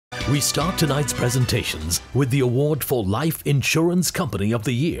We start tonight's presentations with the award for Life Insurance Company of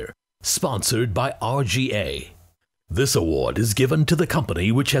the Year, sponsored by RGA. This award is given to the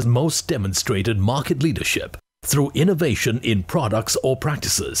company which has most demonstrated market leadership through innovation in products or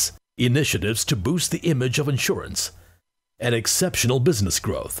practices, initiatives to boost the image of insurance, and exceptional business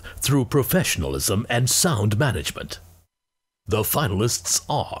growth through professionalism and sound management. The finalists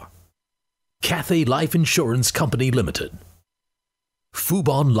are Cathay Life Insurance Company Limited,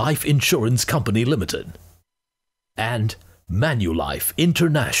 Fubon Life Insurance Company Limited, and Manulife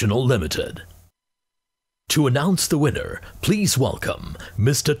International Limited. To announce the winner, please welcome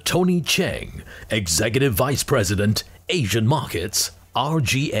Mr. Tony Cheng, Executive Vice President, Asian Markets,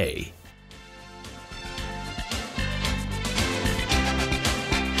 RGA.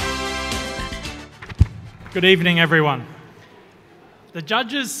 Good evening, everyone. The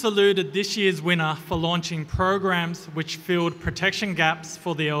judges saluted this year's winner for launching programs which filled protection gaps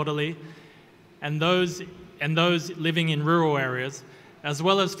for the elderly and those living in rural areas, as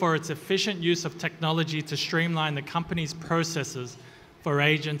well as for its efficient use of technology to streamline the company's processes for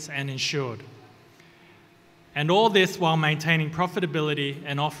agents and insured. And all this while maintaining profitability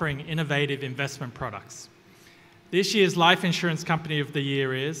and offering innovative investment products. This year's Life Insurance Company of the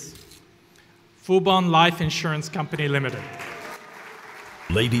Year is Fubon Life Insurance Company Limited.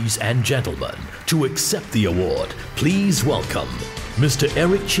 Ladies and gentlemen, to accept the award, please welcome Mr.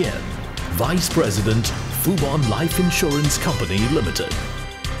 Eric Chen, Vice President, Fubon Life Insurance Company Limited.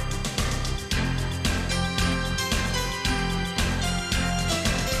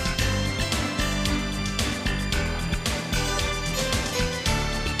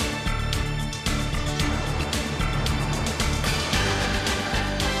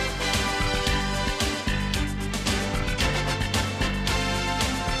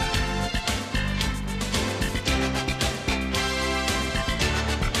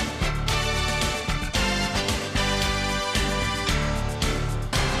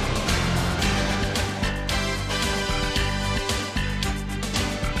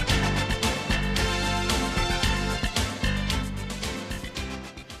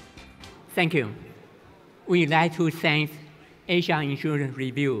 Thank you. We'd like to thank Asia Insurance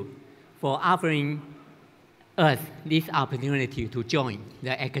Review for offering us this opportunity to join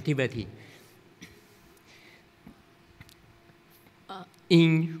the activity.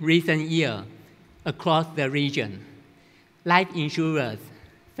 In recent years, across the region, life insurers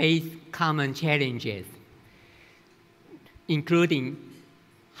face common challenges, including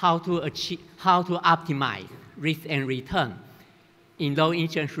how to optimize risk and return in low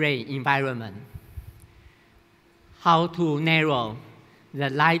interest rate environment, how to narrow the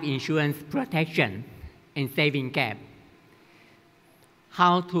life insurance protection and saving gap,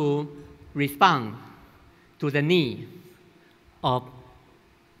 how to respond to the need of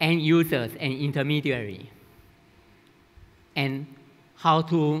end users and intermediaries, and how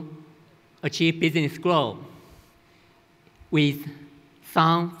to achieve business growth with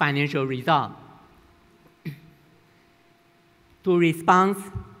sound financial results. To respond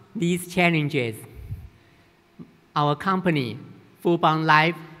to these challenges, our company, Fubon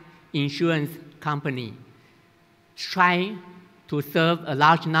Life Insurance Company, tries to serve a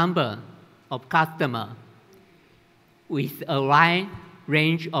large number of customers with a wide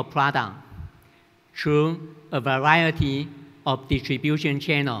range of products through a variety of distribution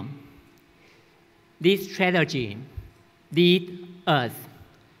channels. This strategy leads us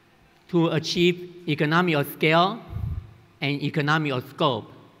to achieve economy of scale and economy of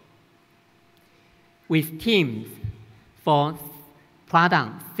scope, with teams for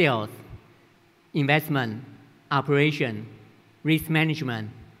product sales, investment, operation, risk management,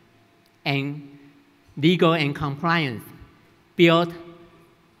 and legal and compliance built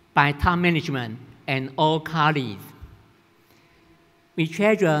by top management and all colleagues. We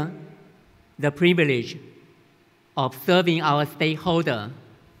treasure the privilege of serving our stakeholders,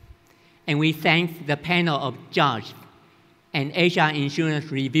 and we thank the panel of judges and Asia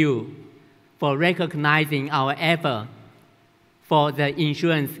Insurance Review for recognizing our effort for the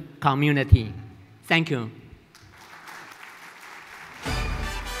insurance community. Thank you.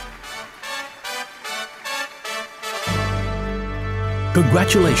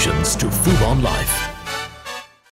 Congratulations to Fubon Life.